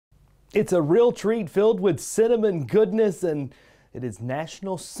It's a real treat filled with cinnamon goodness, and it is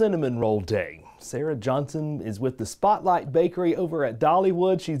National Cinnamon Roll Day. Sarah Johnson is with the Spotlight Bakery over at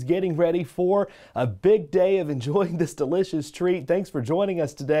Dollywood. She's getting ready for a big day of enjoying this delicious treat. Thanks for joining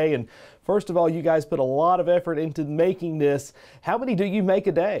us today. And first of all, you guys put a lot of effort into making this. How many do you make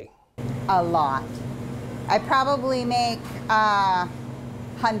a day? A lot. I probably make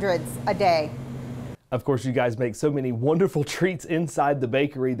hundreds a day. Of course, you guys make so many wonderful treats inside the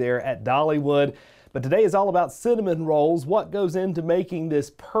bakery there at Dollywood. But today is all about cinnamon rolls. What goes into making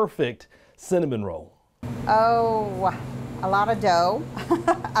this perfect cinnamon roll? Oh, a lot of dough,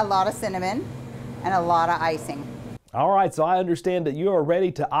 a lot of cinnamon, and a lot of icing. All right, so I understand that you are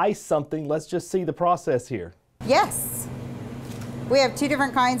ready to ice something. Let's just see the process here. Yes. We have two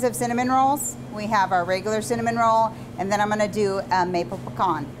different kinds of cinnamon rolls. We have our regular cinnamon roll, and then I'm going to do a maple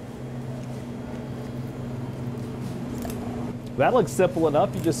pecan. That looks simple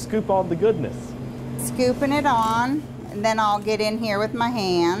enough. You just scoop on the goodness. Scooping it on, and then I'll get in here with my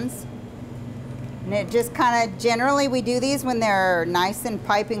hands. And it just kind of, generally we do these when they're nice and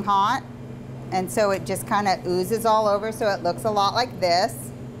piping hot. And so it just kind of oozes all over, so it looks a lot like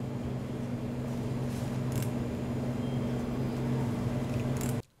this.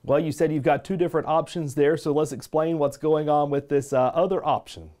 Well, you said you've got two different options there, so let's explain what's going on with this other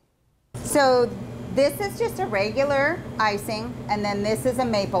option. So this is just a regular icing, and then this is a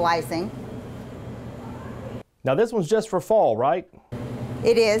maple icing. Now this one's just for fall, right?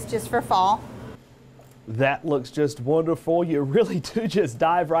 It is just for fall. That looks just wonderful. You really do just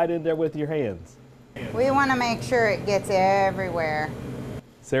dive right in there with your hands. We want to make sure it gets everywhere.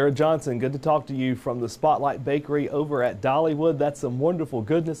 Sarah Johnson, good to talk to you from the Spotlight Bakery over at Dollywood. That's some wonderful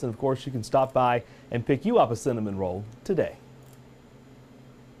goodness, and of course you can stop by and pick you up a cinnamon roll today.